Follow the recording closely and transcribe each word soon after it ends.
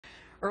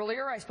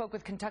Earlier, I spoke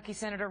with Kentucky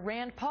Senator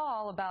Rand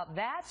Paul about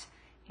that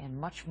and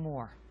much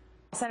more.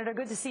 Senator,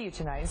 good to see you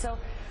tonight. And so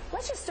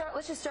let's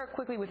just start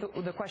quickly with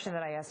the question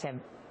that I asked him.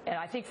 And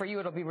I think for you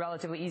it'll be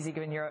relatively easy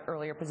given your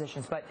earlier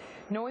positions. But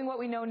knowing what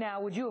we know now,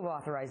 would you have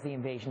authorized the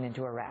invasion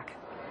into Iraq?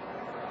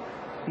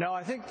 No,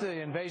 I think the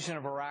invasion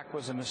of Iraq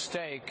was a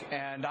mistake,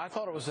 and I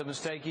thought it was a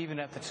mistake even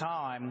at the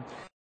time.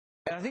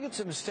 And I think it's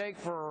a mistake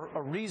for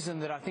a reason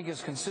that I think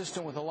is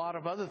consistent with a lot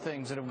of other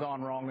things that have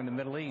gone wrong in the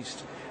Middle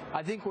East.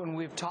 I think when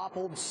we've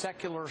toppled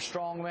secular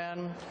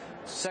strongmen,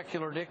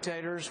 secular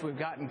dictators, we've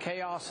gotten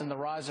chaos and the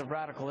rise of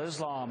radical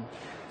Islam.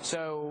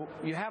 So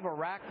you have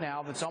Iraq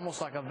now that's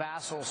almost like a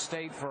vassal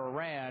state for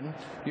Iran.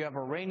 You have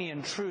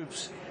Iranian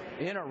troops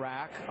in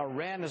Iraq.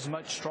 Iran is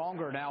much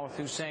stronger now with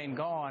Hussein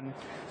gone.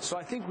 So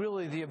I think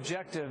really the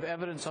objective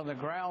evidence on the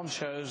ground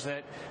shows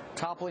that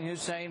toppling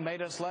Hussein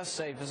made us less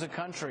safe as a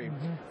country.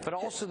 But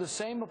also the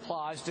same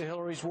applies to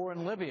Hillary's war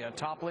in Libya.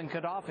 Toppling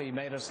Gaddafi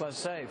made us less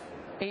safe.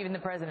 Even the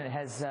president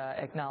has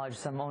acknowledged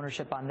some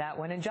ownership on that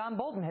one. And John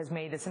Bolton has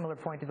made a similar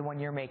point to the one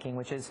you're making,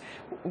 which is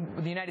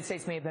the United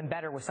States may have been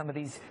better off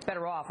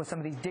with some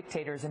of these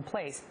dictators in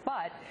place.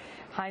 But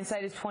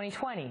hindsight is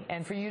 20/20.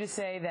 And for you to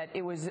say that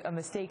it was a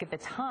mistake at the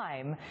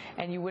time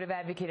and you would have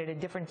advocated a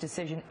different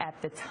decision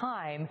at the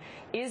time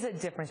is a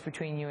difference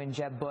between you and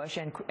Jeb Bush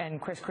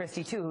and Chris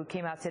Christie, too, who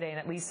came out today and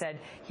at least said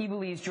he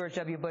believes George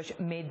W. Bush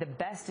made the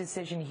best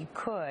decision he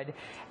could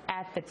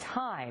at the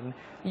time.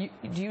 Do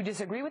you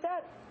disagree with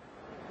that?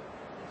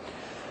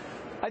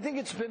 I think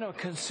it's been a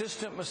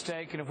consistent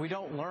mistake, and if we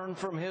don't learn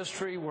from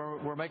history,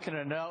 we're making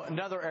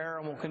another error,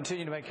 and we'll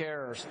continue to make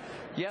errors.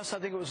 Yes, I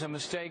think it was a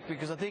mistake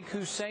because I think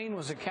Hussein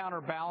was a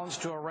counterbalance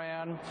to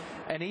Iran,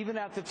 and even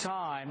at the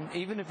time,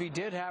 even if he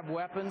did have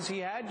weapons, he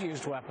had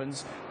used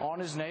weapons on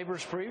his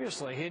neighbors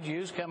previously. He had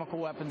used chemical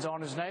weapons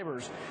on his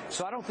neighbors.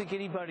 So I don't think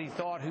anybody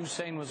thought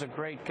Hussein was a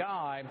great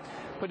guy,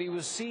 but he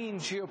was seen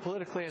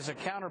geopolitically as a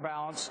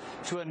counterbalance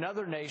to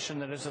another nation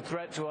that is a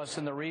threat to us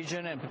in the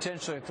region and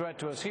potentially a threat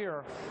to us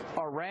here,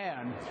 Iran.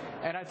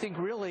 And I think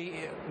really,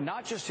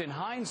 not just in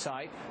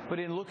hindsight, but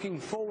in looking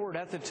forward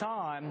at the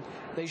time,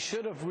 they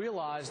should have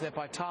realized that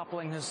by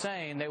toppling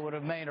Hussein, they would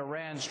have made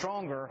Iran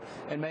stronger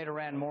and made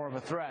Iran more of a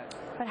threat.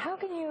 But how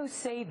can you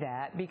say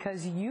that?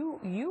 Because you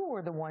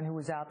were the one who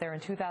was out there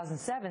in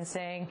 2007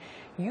 saying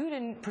you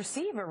didn't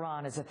perceive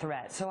Iran as a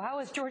threat. So how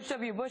is George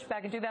W. Bush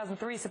back in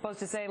 2003 supposed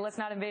to say, let's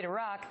not invade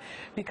Iraq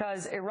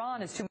because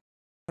Iran is too much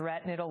of a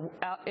threat and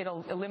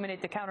it'll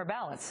eliminate the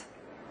counterbalance?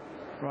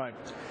 Right.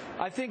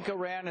 I think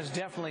Iran is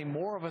definitely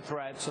more of a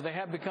threat, so they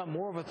have become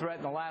more of a threat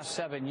in the last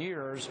 7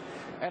 years.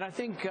 And I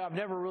think I've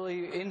never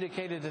really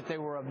indicated that they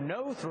were of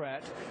no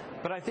threat,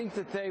 but I think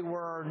that they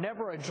were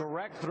never a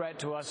direct threat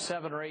to us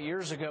 7 or 8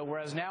 years ago,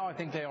 whereas now I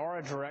think they are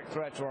a direct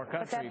threat to our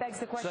country. But that begs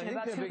the question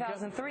about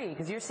 2003,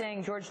 because you're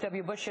saying George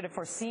W. Bush should have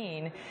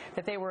foreseen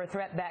that they were a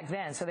threat back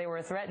then. So they were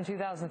a threat in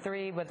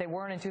 2003, but they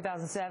weren't in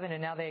 2007,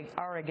 and now they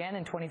are again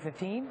in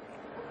 2015?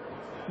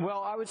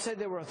 Well, I would say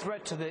they were a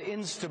threat to the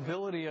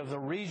instability of the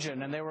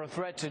region, and they were a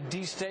threat to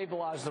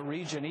destabilize the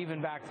region even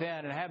back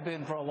then and have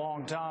been for a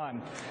long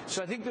time.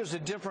 So I think there's a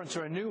difference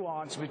or a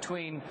nuance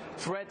between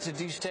threat to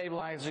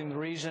destabilizing the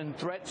region,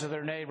 threat to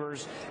their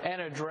neighbors,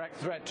 and a direct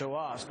threat to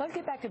us. Let's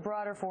get back to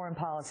broader foreign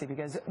policy,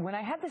 because when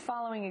I had the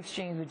following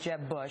exchange with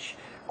Jeb Bush,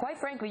 quite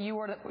frankly, you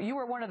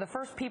were one of the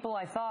first people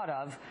I thought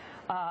of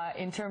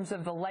in terms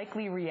of the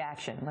likely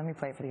reaction. Let me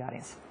play it for the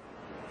audience.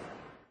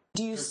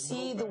 Do you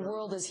see the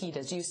world as he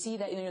does? Do you see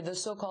that, the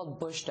so-called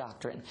Bush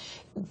doctrine?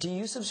 Do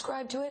you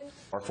subscribe to it?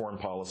 Our foreign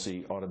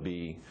policy ought to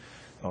be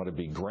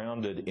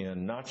grounded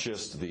in not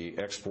just the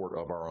export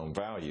of our own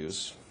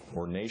values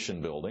or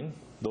nation building.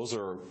 Those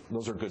are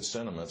good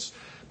sentiments,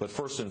 but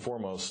first and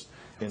foremost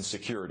in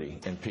security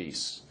and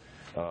peace.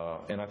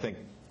 And I think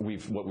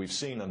what we've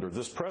seen under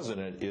this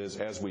president is,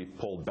 as we've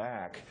pulled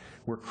back,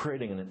 we're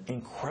creating an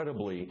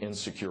incredibly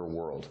insecure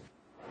world.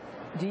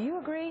 Do you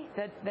agree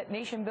that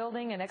nation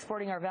building and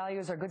exporting our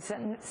values are good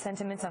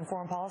sentiments on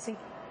foreign policy?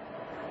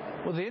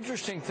 Well, the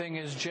interesting thing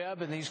is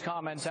Jeb in these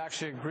comments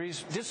actually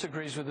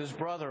disagrees with his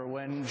brother.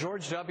 When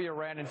George W.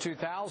 ran in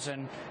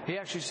 2000, he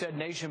actually said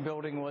nation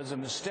building was a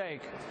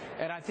mistake.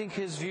 And I think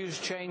his views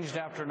changed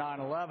after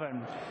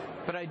 9/11.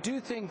 But I do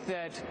think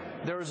that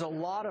there's a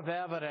lot of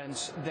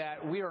evidence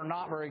that we are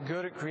not very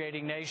good at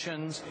creating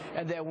nations,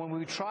 and that when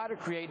we try to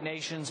create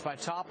nations by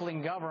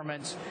toppling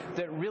governments,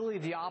 that really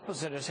the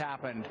opposite has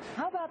happened.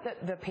 How about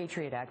the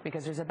Patriot Act?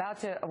 Because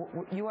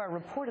you are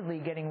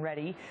reportedly getting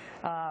ready,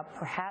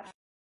 perhaps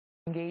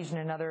engaged in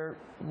another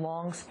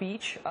long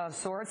speech of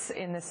sorts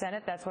in the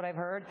Senate, that's what I've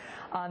heard,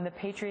 on the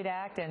Patriot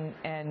Act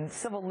and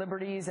civil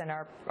liberties and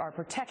our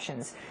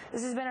protections.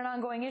 This has been an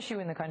ongoing issue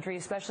in the country,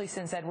 especially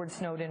since Edward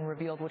Snowden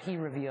revealed what he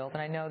revealed,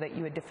 and I know that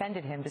you had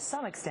defended him to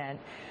some extent,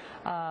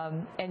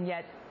 and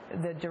yet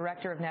the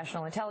Director of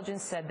National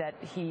Intelligence said that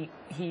he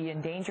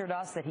endangered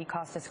us, that he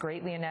cost us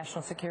greatly in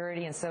national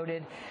security, and so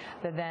did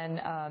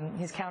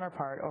his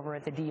counterpart over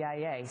at the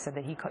DIA, said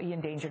that he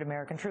endangered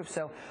American troops.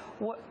 So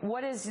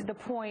what is the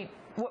point?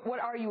 What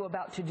are you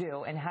about to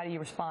do, and how do you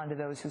respond to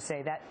those who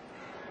say that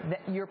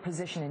that your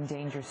position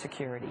endangers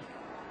security?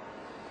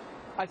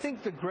 I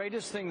think the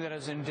greatest thing that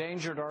has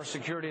endangered our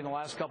security in the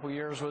last couple of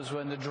years was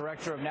when the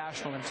Director of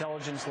National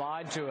Intelligence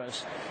lied to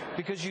us,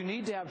 because you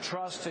need to have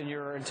trust in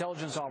your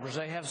intelligence officers.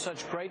 They have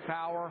such great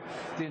power.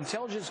 The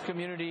intelligence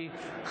community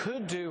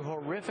could do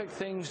horrific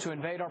things to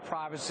invade our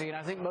privacy, and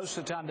I think most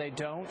of the time they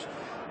don't.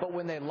 But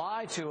when they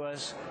lie to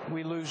us,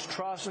 we lose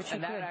trust,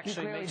 and that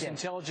actually makes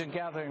intelligence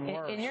gathering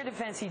worse. In your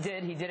defense, he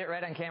did. He did it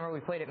right on camera.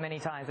 We played it many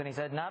times, and he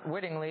said, not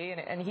wittingly,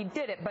 and he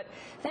did it. But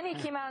then he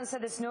came out and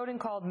said that Snowden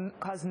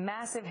caused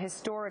massive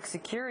historic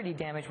security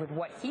damage with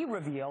what he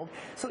revealed.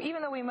 So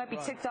even though we might be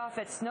ticked off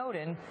at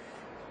Snowden,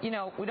 you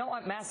know, we don't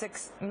want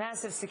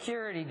massive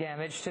security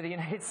damage to the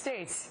United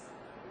States.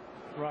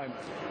 Right.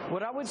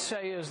 What I would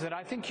say is that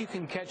I think you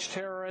can catch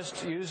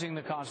terrorists using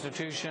the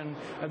Constitution,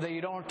 and that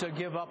you don't have to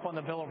give up on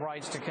the Bill of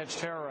Rights to catch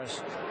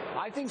terrorists.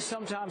 I think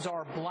sometimes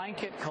our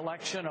blanket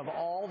collection of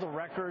all the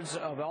records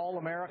of all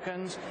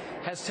Americans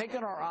has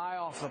taken our eye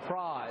off the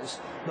prize.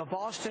 The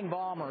Boston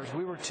bombers,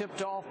 we were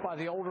tipped off by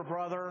the older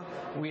brother.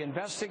 We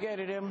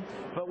investigated him,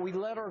 but we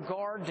let our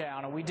guard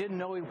down, and we didn't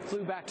know he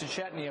flew back to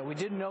Chechnya. We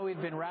didn't know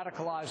he'd been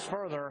radicalized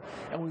further,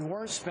 and we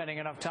weren't spending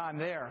enough time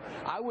there.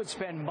 I would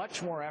spend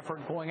much more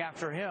effort going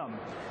after him.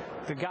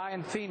 The guy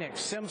in Phoenix,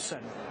 Simpson,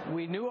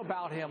 we knew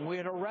about him. We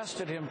had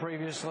arrested him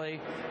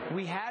previously.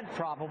 We had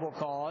probable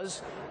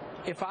cause.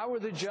 If I were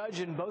the judge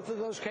in both of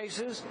those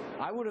cases,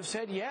 I would have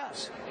said,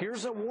 yes,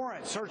 here's a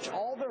warrant. Search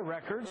all their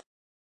records.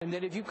 And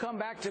then if you come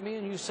back to me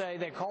and you say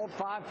they called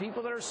 5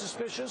 people that are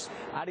suspicious,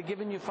 I'd have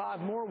given you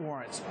 5 more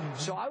warrants.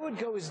 So I would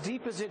go as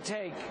deep as it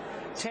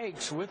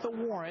takes with a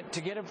warrant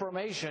to get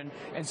information.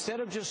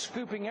 Instead of just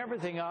scooping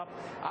everything up,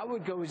 I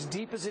would go as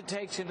deep as it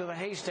takes into the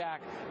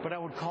haystack, but I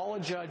would call a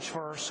judge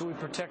first so we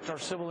protect our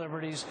civil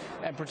liberties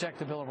and protect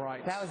the Bill of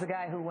Rights. That was the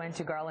guy who went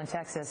to Garland,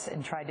 Texas,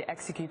 and tried to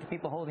execute the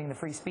people holding the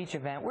free speech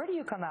event. Where do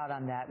you come out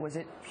on that? Was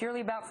it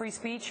purely about free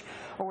speech,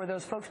 or were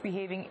those folks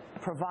behaving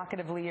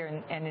provocatively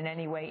and in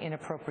any way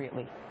inappropriately?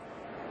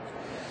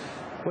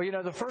 Well, you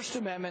know, the First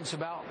Amendment's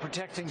about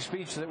protecting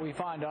speech that we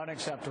find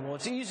unacceptable.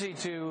 It's easy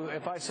to,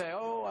 if I say,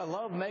 oh, I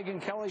love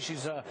Megyn Kelly,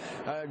 she's a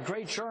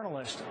great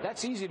journalist,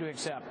 that's easy to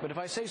accept. But if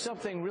I say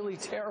something really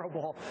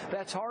terrible,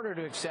 that's harder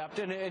to accept.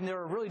 And there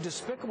are really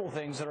despicable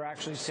things that are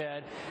actually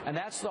said, and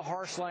that's the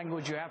harsh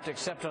language you have to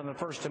accept on the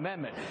First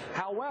Amendment.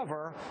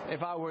 However,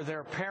 if I were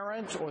their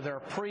parent or their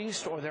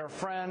priest or their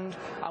friend,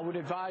 I would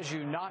advise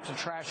you not to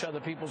trash other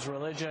people's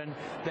religion,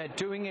 that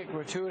doing it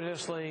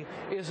gratuitously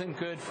isn't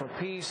good for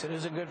peace, it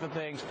isn't good for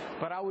things.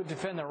 But I would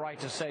defend their right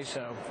to say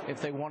so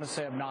if they want to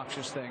say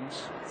obnoxious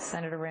things.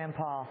 Senator Rand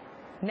Paul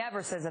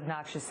never says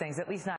obnoxious things, at least not